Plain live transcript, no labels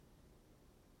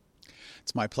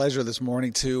It's my pleasure this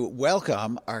morning to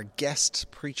welcome our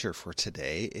guest preacher for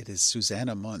today. It is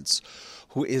Susanna Muntz,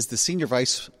 who is the Senior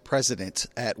Vice President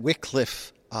at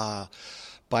Wycliffe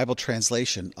Bible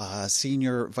Translation,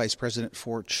 Senior Vice President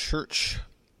for Church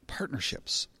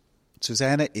Partnerships.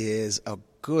 Susanna is a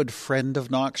good friend of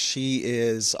Knox. She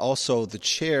is also the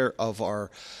chair of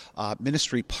our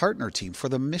ministry partner team for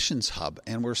the Missions Hub,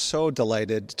 and we're so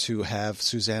delighted to have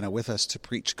Susanna with us to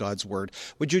preach God's Word.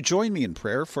 Would you join me in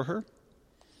prayer for her?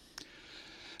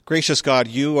 Gracious God,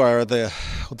 you are the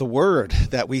Word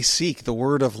that we seek, the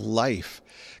Word of life.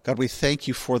 God, we thank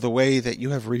you for the way that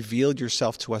you have revealed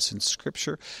yourself to us in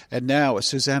Scripture. And now, as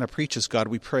Susanna preaches, God,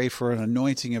 we pray for an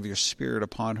anointing of your Spirit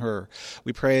upon her.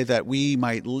 We pray that we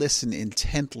might listen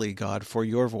intently, God, for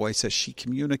your voice as she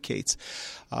communicates.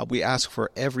 We ask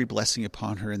for every blessing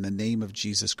upon her in the name of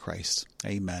Jesus Christ.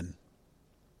 Amen.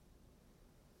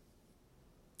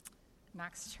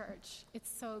 Knox Church,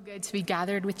 it's so good to be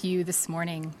gathered with you this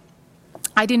morning.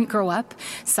 I didn't grow up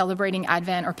celebrating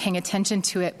Advent or paying attention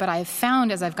to it, but I have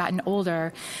found as I've gotten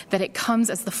older that it comes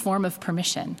as the form of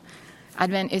permission.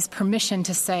 Advent is permission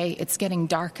to say it's getting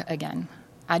dark again.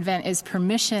 Advent is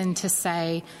permission to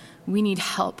say we need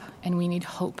help and we need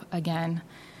hope again.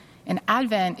 And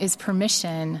Advent is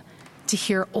permission to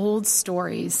hear old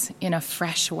stories in a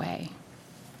fresh way.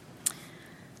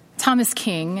 Thomas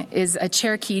King is a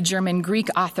Cherokee German Greek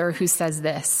author who says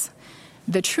this: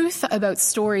 "The truth about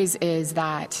stories is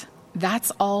that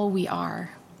that's all we are."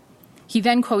 He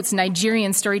then quotes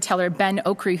Nigerian storyteller Ben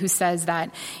Okri, who says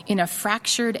that in a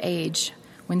fractured age,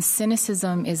 when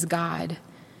cynicism is God,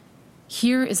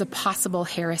 here is a possible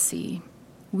heresy.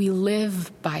 We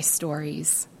live by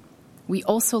stories. We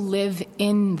also live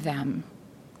in them.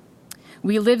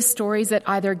 We live stories that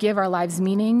either give our lives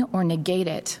meaning or negate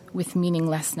it with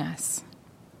meaninglessness.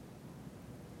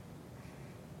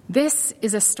 This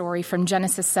is a story from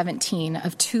Genesis 17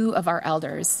 of two of our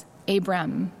elders,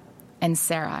 Abram and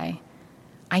Sarai.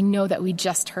 I know that we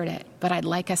just heard it, but I'd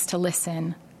like us to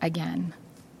listen again.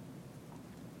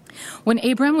 When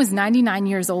Abram was 99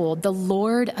 years old, the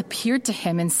Lord appeared to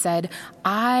him and said,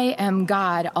 "I am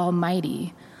God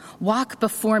Almighty. Walk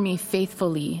before me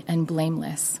faithfully and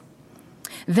blameless.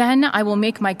 Then I will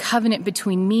make my covenant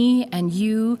between me and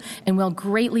you and will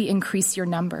greatly increase your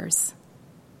numbers."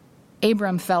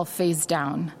 Abram fell face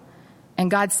down, and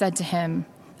God said to him,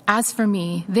 "As for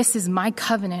me, this is my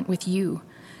covenant with you.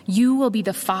 You will be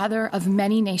the father of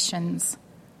many nations.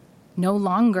 No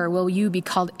longer will you be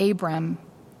called Abram.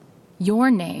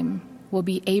 Your name will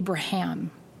be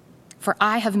Abraham. For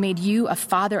I have made you a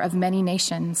father of many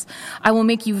nations. I will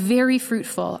make you very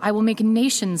fruitful. I will make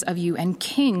nations of you, and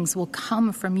kings will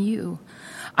come from you.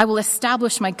 I will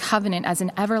establish my covenant as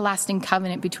an everlasting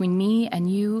covenant between me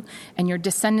and you and your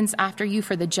descendants after you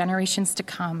for the generations to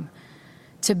come,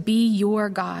 to be your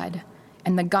God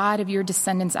and the God of your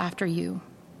descendants after you.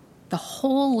 The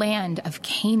whole land of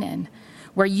Canaan,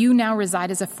 where you now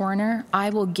reside as a foreigner, I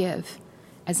will give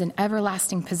as an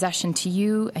everlasting possession to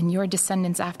you and your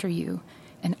descendants after you,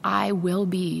 and I will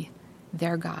be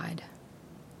their God."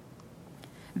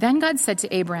 Then God said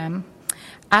to Abram,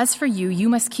 "As for you, you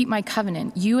must keep my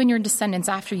covenant, you and your descendants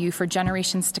after you for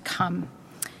generations to come.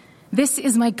 This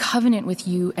is my covenant with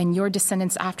you and your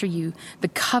descendants after you, the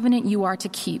covenant you are to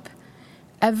keep.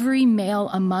 Every male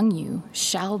among you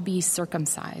shall be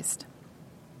circumcised."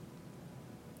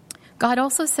 God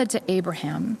also said to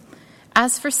Abraham,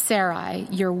 "As for Sarai,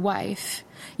 your wife,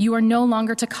 you are no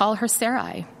longer to call her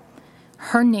Sarai.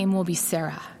 Her name will be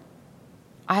Sarah.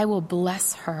 I will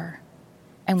bless her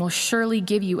and will surely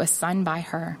give you a son by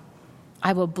her.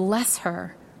 I will bless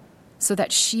her so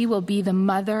that she will be the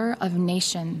mother of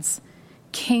nations.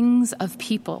 Kings of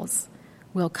peoples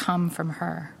will come from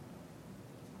her."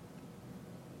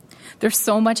 There's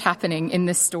so much happening in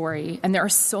this story, and there are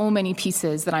so many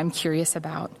pieces that I'm curious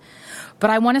about. But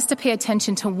I want us to pay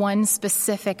attention to one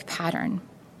specific pattern,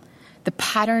 the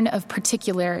pattern of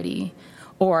particularity,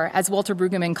 or as Walter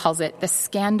Brueggemann calls it, the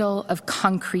scandal of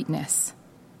concreteness.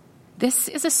 This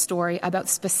is a story about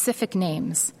specific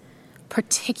names,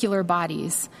 particular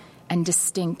bodies, and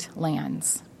distinct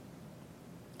lands.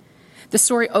 The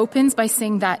story opens by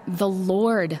saying that the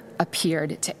Lord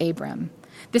appeared to Abram.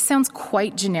 This sounds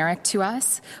quite generic to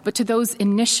us, but to those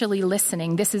initially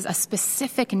listening, this is a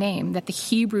specific name that the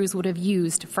Hebrews would have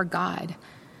used for God.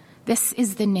 This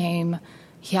is the name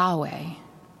Yahweh.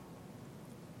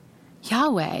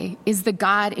 Yahweh is the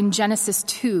God in Genesis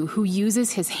 2 who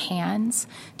uses his hands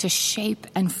to shape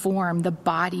and form the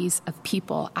bodies of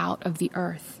people out of the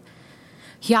earth.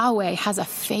 Yahweh has a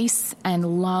face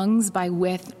and lungs by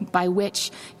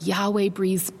which Yahweh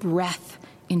breathes breath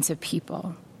into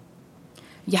people.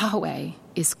 Yahweh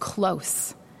is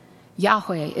close.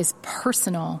 Yahweh is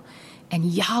personal, and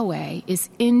Yahweh is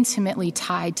intimately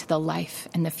tied to the life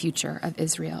and the future of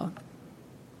Israel.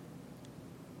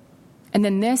 And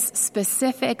then this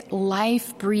specific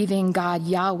life-breathing God,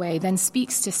 Yahweh, then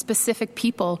speaks to specific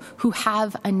people who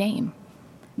have a name.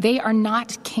 They are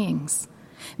not kings.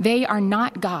 They are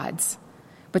not gods,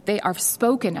 but they are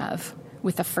spoken of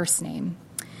with a first name,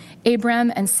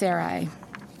 Abram and Sarai.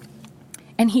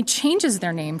 And he changes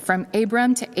their name from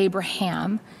Abram to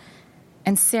Abraham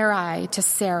and Sarai to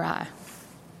Sarah.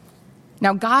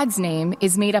 Now, God's name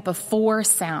is made up of 4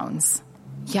 sounds,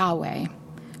 Yahweh,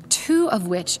 2 of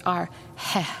which are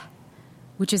heh,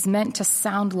 which is meant to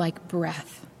sound like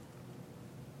breath.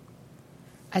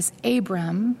 As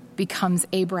Abram becomes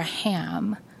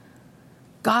Abraham,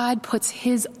 God puts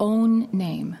his own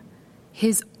name,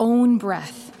 his own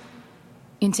breath,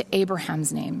 into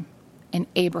Abraham's name and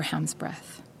Abraham's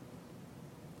breath.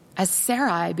 As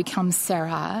Sarai becomes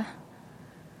Sarah,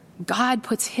 God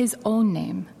puts his own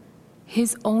name,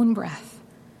 his own breath,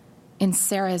 in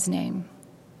Sarah's name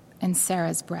and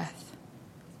Sarah's breath.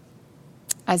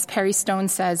 As Perry Stone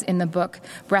says in the book,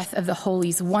 Breath of the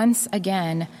Holies, once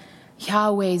again,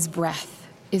 Yahweh's breath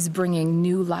is bringing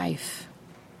new life.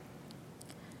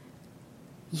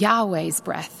 Yahweh's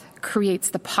breath creates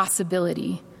the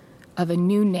possibility of a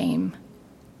new name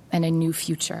and a new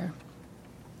future.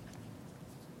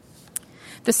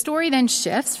 The story then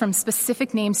shifts from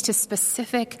specific names to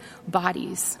specific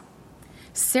bodies.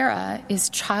 Sarah is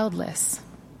childless.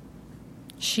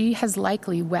 She has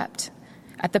likely wept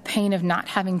at the pain of not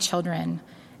having children,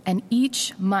 and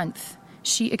each month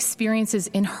she experiences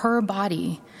in her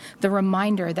body the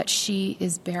reminder that she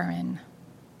is barren.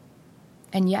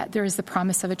 And yet there is the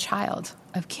promise of a child,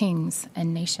 of kings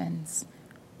and nations.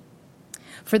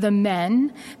 For the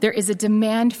men, there is a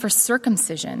demand for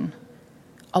circumcision,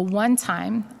 a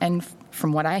one-time, and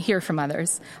from what I hear from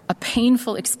others, a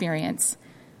painful experience,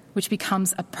 which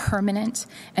becomes a permanent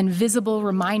and visible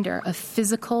reminder of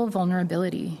physical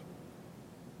vulnerability.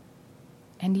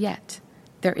 And yet,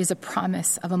 there is a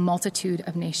promise of a multitude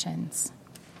of nations.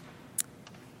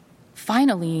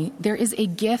 Finally, there is a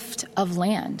gift of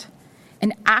land,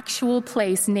 an actual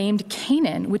place named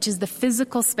Canaan, which is the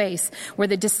physical space where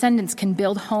the descendants can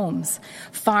build homes,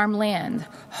 farm land,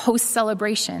 host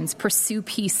celebrations, pursue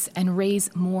peace, and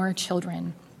raise more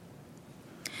children.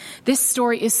 This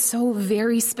story is so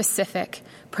very specific,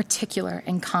 particular,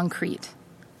 and concrete.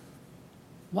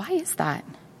 Why is that?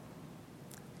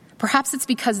 Perhaps it's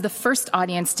because the first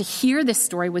audience to hear this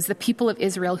story was the people of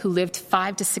Israel who lived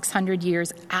 500 to 600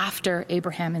 years after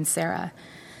Abraham and Sarah.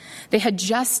 They had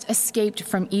just escaped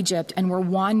from Egypt and were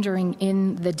wandering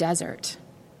in the desert.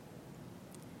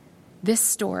 This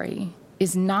story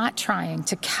is not trying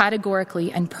to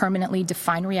categorically and permanently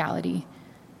define reality,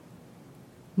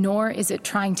 nor is it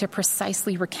trying to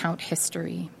precisely recount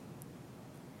history.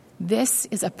 This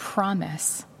is a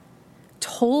promise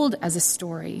told as a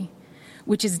story,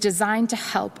 which is designed to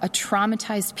help a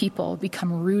traumatized people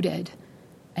become rooted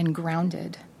and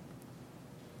grounded.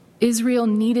 Israel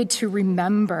needed to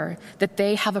remember that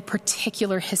they have a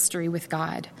particular history with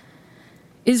God.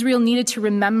 Israel needed to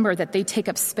remember that they take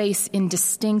up space in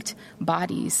distinct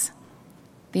bodies.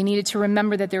 They needed to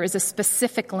remember that there is a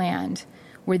specific land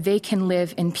where they can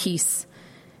live in peace,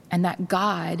 and that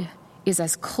God is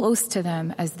as close to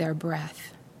them as their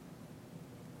breath.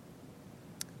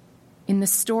 In the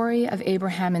story of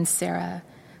Abraham and Sarah,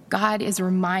 God is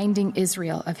reminding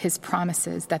Israel of his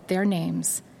promises that their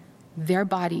names, their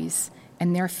bodies,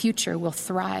 and their future will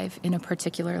thrive in a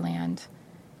particular land.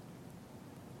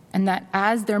 And that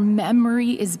as their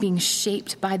memory is being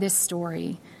shaped by this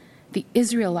story, the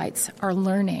Israelites are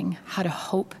learning how to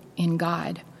hope in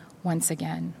God once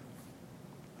again.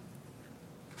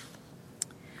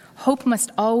 Hope must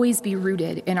always be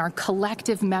rooted in our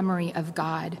collective memory of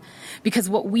God, because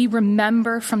what we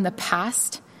remember from the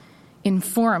past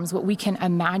informs what we can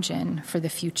imagine for the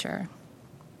future.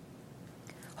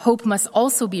 Hope must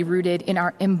also be rooted in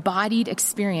our embodied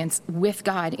experience with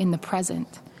God in the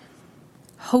present.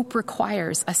 Hope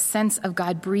requires a sense of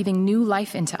God breathing new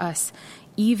life into us,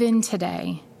 even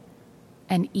today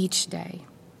and each day.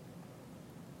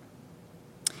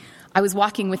 I was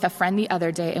walking with a friend the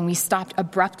other day, and we stopped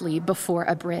abruptly before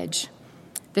a bridge.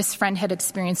 This friend had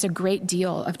experienced a great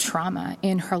deal of trauma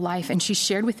in her life, and she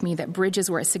shared with me that bridges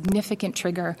were a significant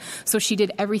trigger, so she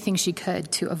did everything she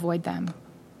could to avoid them.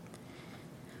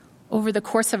 Over the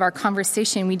course of our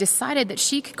conversation, we decided that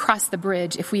she could cross the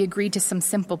bridge if we agreed to some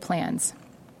simple plans.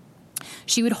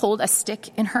 She would hold a stick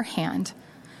in her hand,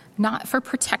 not for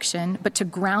protection, but to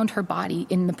ground her body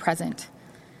in the present.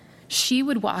 She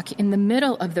would walk in the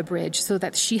middle of the bridge so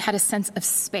that she had a sense of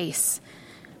space.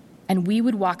 And we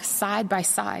would walk side by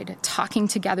side, talking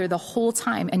together the whole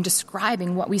time and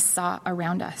describing what we saw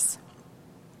around us.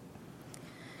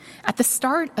 At the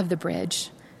start of the bridge,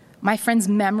 my friend's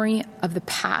memory of the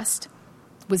past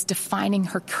was defining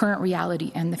her current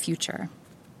reality and the future.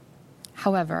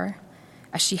 However,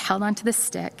 as she held onto the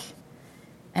stick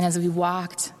and as we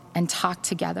walked and talked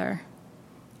together,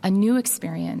 a new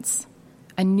experience,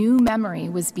 a new memory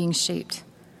was being shaped.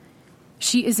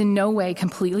 She is in no way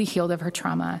completely healed of her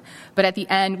trauma, but at the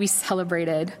end we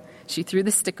celebrated. She threw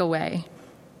the stick away.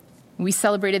 We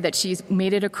celebrated that she's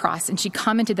made it across, and she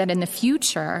commented that in the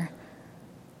future,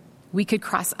 we could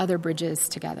cross other bridges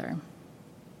together.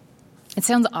 It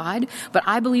sounds odd, but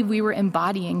I believe we were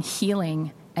embodying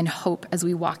healing and hope as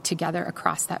we walked together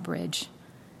across that bridge.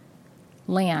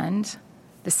 Land,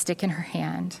 the stick in her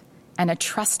hand, and a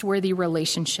trustworthy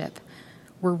relationship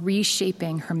were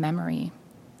reshaping her memory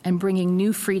and bringing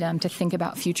new freedom to think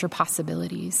about future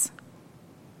possibilities.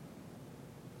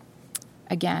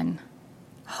 Again,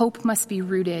 hope must be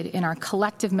rooted in our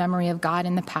collective memory of God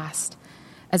in the past,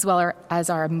 as well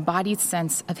as our embodied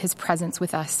sense of his presence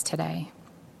with us today.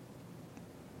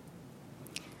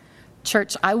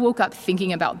 Church, I woke up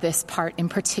thinking about this part in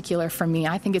particular for me.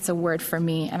 I think it's a word for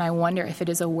me, and I wonder if it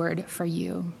is a word for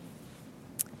you.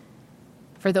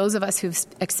 For those of us who've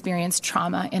experienced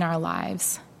trauma in our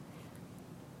lives,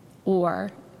 or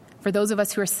for those of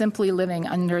us who are simply living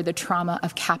under the trauma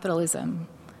of capitalism,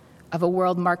 of a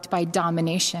world marked by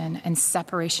domination and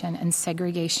separation and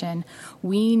segregation,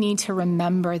 we need to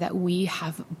remember that we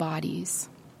have bodies.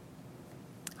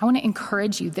 I want to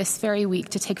encourage you this very week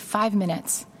to take 5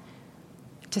 minutes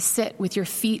to sit with your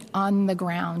feet on the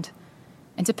ground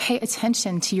and to pay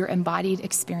attention to your embodied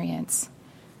experience.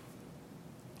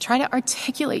 Try to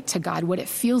articulate to God what it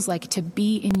feels like to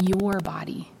be in your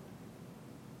body.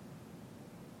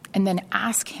 And then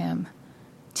ask him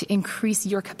to increase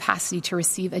your capacity to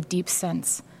receive a deep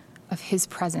sense of his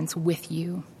presence with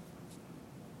you.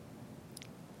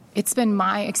 It's been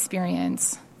my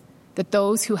experience that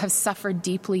those who have suffered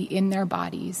deeply in their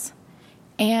bodies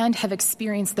and have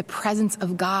experienced the presence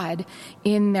of God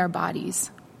in their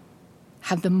bodies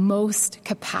have the most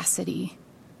capacity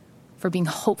for being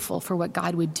hopeful for what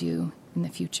God would do in the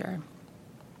future.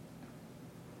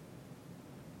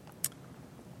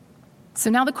 So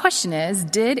now the question is,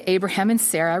 did Abraham and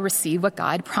Sarah receive what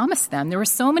God promised them? There were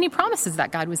so many promises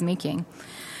that God was making.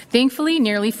 Thankfully,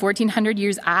 nearly 1,400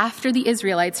 years after the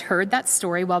Israelites heard that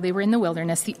story while they were in the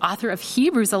wilderness, the author of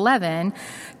Hebrews 11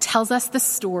 tells us the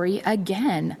story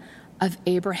again of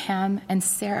Abraham and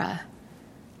Sarah.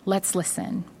 Let's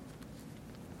listen.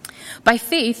 By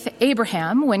faith,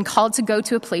 Abraham, when called to go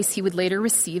to a place he would later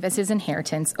receive as his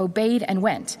inheritance, obeyed and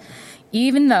went,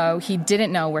 even though he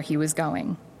didn't know where he was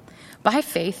going. By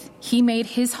faith, he made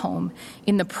his home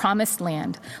in the promised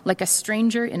land, like a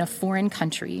stranger in a foreign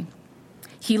country.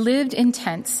 He lived in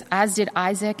tents, as did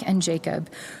Isaac and Jacob,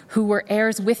 who were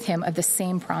heirs with him of the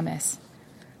same promise.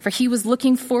 For he was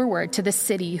looking forward to the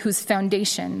city whose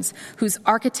foundations, whose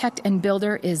architect and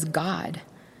builder is God.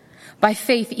 By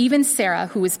faith, even Sarah,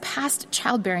 who was past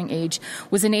childbearing age,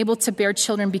 was enabled to bear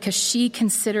children because she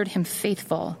considered him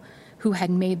faithful, who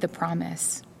had made the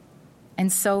promise.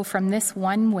 And so from this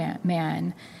one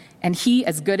man, and he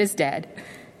as good as dead,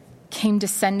 came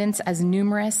descendants as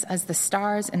numerous as the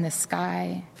stars in the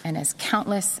sky and as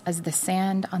countless as the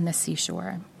sand on the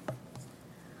seashore.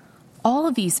 All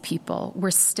of these people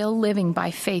were still living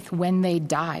by faith when they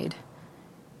died.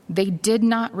 They did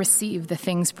not receive the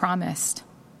things promised.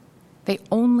 They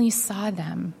only saw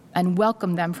them and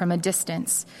welcomed them from a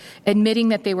distance, admitting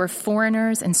that they were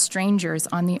foreigners and strangers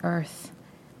on the earth.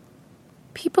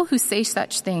 People who say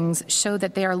such things show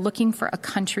that they are looking for a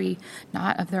country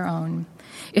not of their own.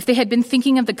 If they had been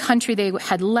thinking of the country they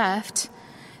had left,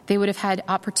 they would have had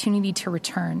opportunity to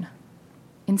return.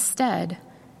 Instead,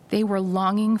 they were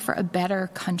longing for a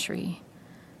better country,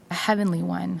 a heavenly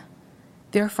one.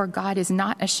 Therefore, God is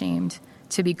not ashamed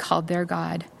to be called their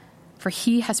God, for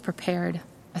he has prepared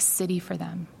a city for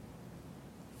them.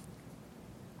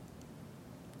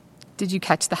 Did you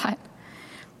catch that?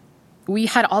 We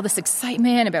had all this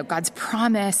excitement about God's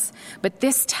promise, but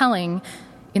this telling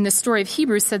in the story of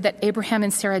Hebrews said that Abraham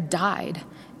and Sarah died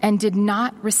and did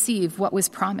not receive what was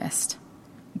promised.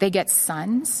 They get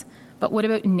sons, but what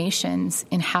about nations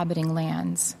inhabiting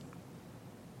lands?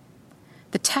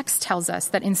 The text tells us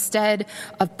that instead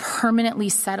of permanently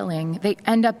settling, they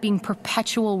end up being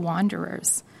perpetual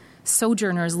wanderers,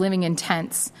 sojourners living in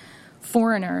tents,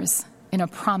 foreigners in a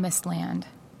promised land.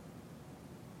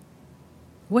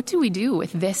 What do we do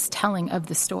with this telling of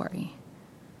the story?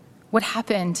 What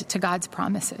happened to God's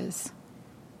promises?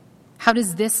 How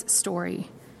does this story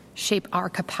shape our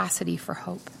capacity for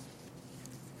hope?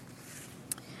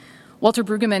 Walter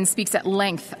Brueggemann speaks at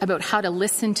length about how to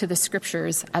listen to the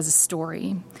scriptures as a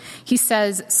story. He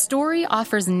says, story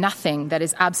offers nothing that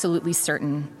is absolutely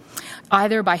certain,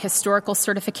 either by historical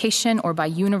certification or by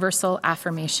universal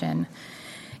affirmation.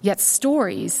 Yet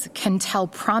stories can tell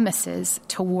promises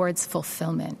towards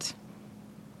fulfillment.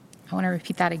 I want to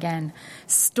repeat that again.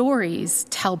 Stories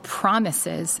tell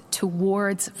promises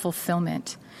towards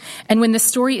fulfillment. And when the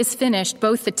story is finished,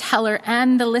 both the teller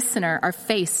and the listener are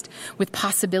faced with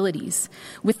possibilities,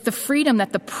 with the freedom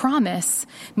that the promise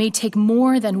may take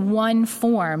more than one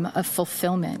form of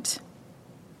fulfillment.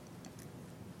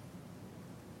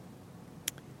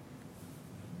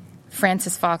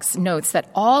 Francis Fox notes that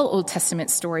all Old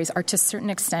Testament stories are to a certain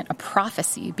extent a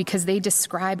prophecy because they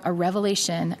describe a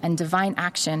revelation and divine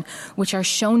action which are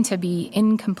shown to be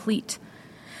incomplete.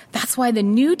 That's why the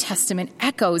New Testament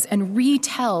echoes and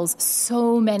retells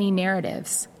so many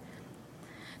narratives.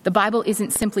 The Bible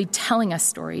isn't simply telling us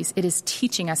stories, it is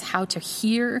teaching us how to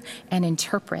hear and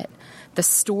interpret the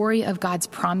story of God's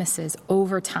promises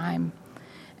over time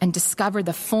and discover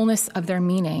the fullness of their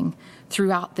meaning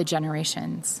throughout the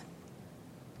generations.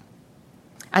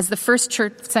 As the first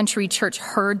century church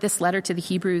heard this letter to the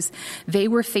Hebrews, they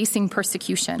were facing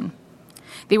persecution.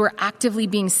 They were actively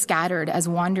being scattered as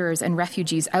wanderers and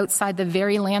refugees outside the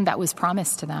very land that was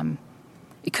promised to them.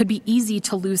 It could be easy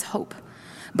to lose hope,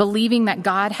 believing that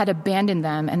God had abandoned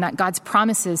them and that God's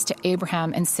promises to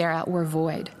Abraham and Sarah were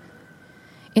void.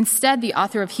 Instead, the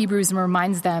author of Hebrews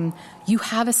reminds them, you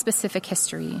have a specific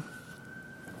history.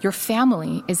 Your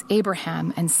family is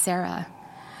Abraham and Sarah.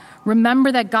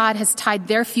 Remember that God has tied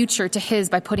their future to his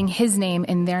by putting his name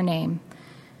in their name.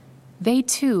 They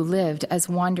too lived as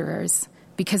wanderers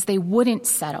because they wouldn't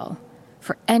settle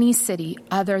for any city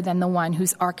other than the one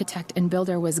whose architect and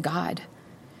builder was God.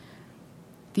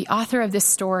 The author of this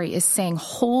story is saying,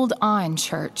 hold on,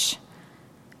 church.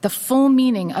 The full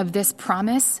meaning of this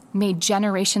promise made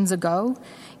generations ago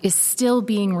is still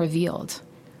being revealed.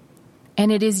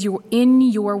 And it is in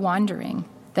your wandering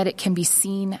that it can be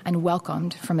seen and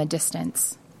welcomed from a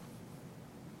distance.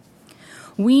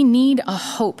 We need a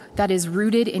hope that is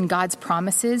rooted in God's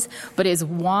promises, but is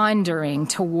wandering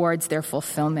towards their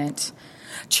fulfillment.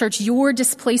 Church, your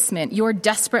displacement, your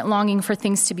desperate longing for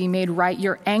things to be made right,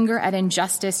 your anger at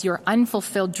injustice, your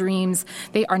unfulfilled dreams,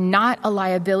 they are not a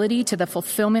liability to the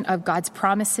fulfillment of God's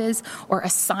promises or a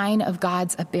sign of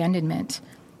God's abandonment.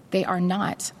 They are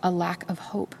not a lack of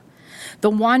hope.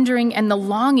 The wandering and the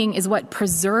longing is what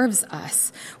preserves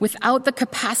us. Without the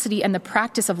capacity and the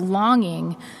practice of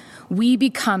longing, we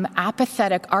become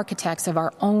apathetic architects of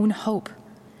our own hope.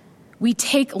 We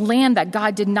take land that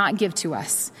God did not give to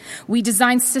us. We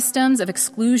design systems of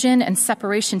exclusion and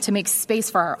separation to make space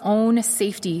for our own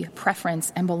safety,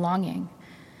 preference, and belonging.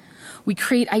 We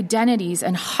create identities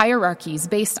and hierarchies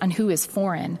based on who is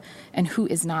foreign and who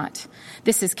is not.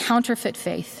 This is counterfeit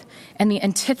faith and the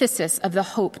antithesis of the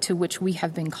hope to which we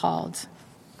have been called.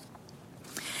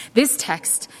 This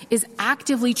text is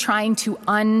actively trying to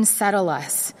unsettle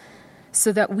us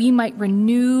so that we might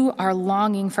renew our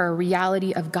longing for a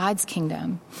reality of God's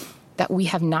kingdom that we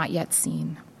have not yet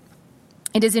seen.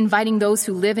 It is inviting those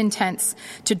who live in tents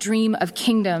to dream of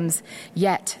kingdoms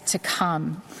yet to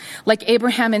come. Like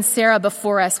Abraham and Sarah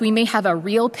before us, we may have a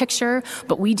real picture,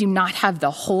 but we do not have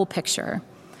the whole picture.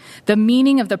 The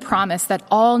meaning of the promise that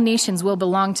all nations will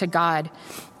belong to God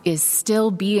is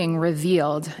still being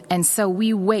revealed, and so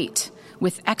we wait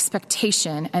with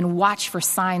expectation and watch for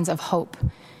signs of hope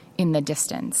in the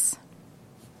distance.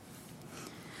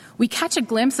 We catch a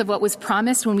glimpse of what was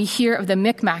promised when we hear of the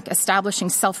Micmac establishing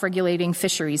self-regulating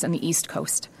fisheries on the East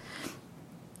Coast.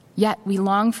 Yet we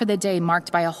long for the day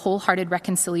marked by a wholehearted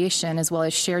reconciliation as well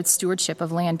as shared stewardship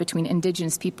of land between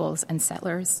Indigenous peoples and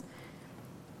settlers.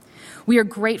 We are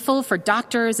grateful for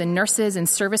doctors and nurses and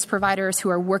service providers who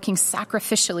are working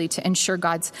sacrificially to ensure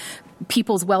God's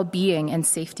people's well-being and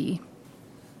safety.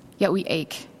 Yet we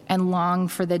ache and long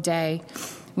for the day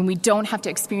when we don't have to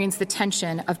experience the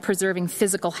tension of preserving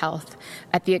physical health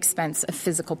at the expense of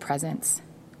physical presence.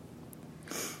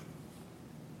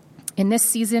 In this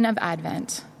season of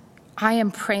Advent, I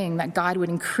am praying that God would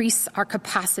increase our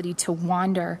capacity to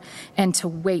wander and to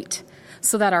wait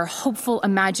so that our hopeful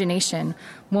imagination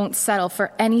won't settle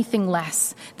for anything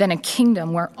less than a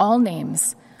kingdom where all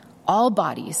names, all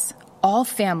bodies, all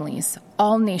families,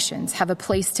 all nations have a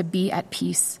place to be at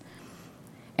peace,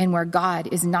 and where God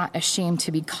is not ashamed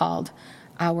to be called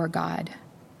our God.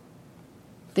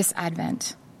 This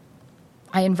Advent,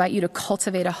 I invite you to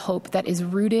cultivate a hope that is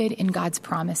rooted in God's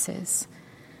promises,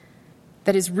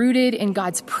 that is rooted in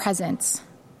God's presence,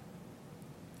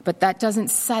 but that doesn't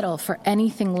settle for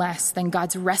anything less than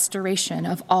God's restoration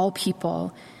of all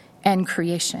people and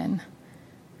creation.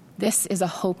 This is a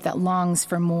hope that longs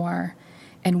for more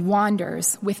and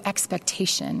wanders with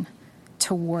expectation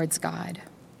towards God.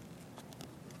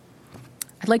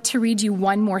 I'd like to read you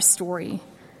one more story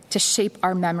to shape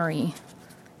our memory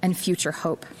and future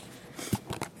hope.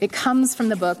 It comes from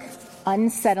the book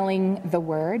Unsettling the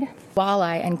Word.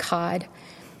 Walleye and cod.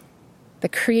 The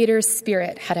Creator's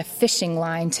Spirit had a fishing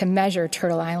line to measure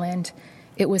Turtle Island.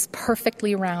 It was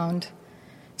perfectly round,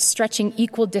 stretching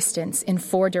equal distance in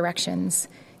 4 directions.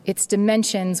 Its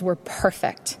dimensions were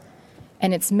perfect,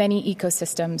 and its many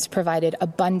ecosystems provided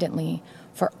abundantly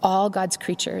for all God's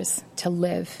creatures to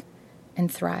live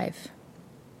and thrive.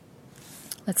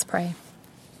 Let's pray.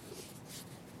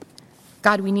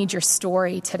 God, we need your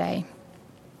story today.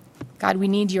 God, we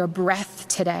need your breath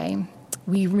today.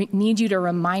 We need you to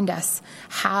remind us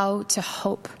how to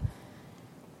hope,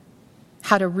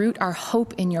 how to root our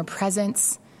hope in your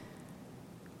presence,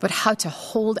 but how to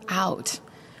hold out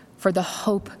for the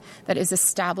hope that is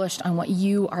established on what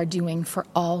you are doing for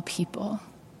all people.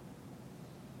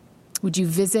 Would you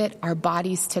visit our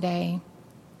bodies today,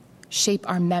 shape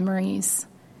our memories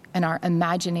and our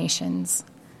imaginations,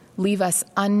 leave us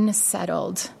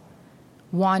unsettled,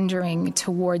 wandering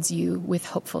towards you with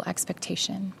hopeful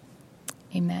expectation.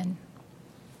 Amen.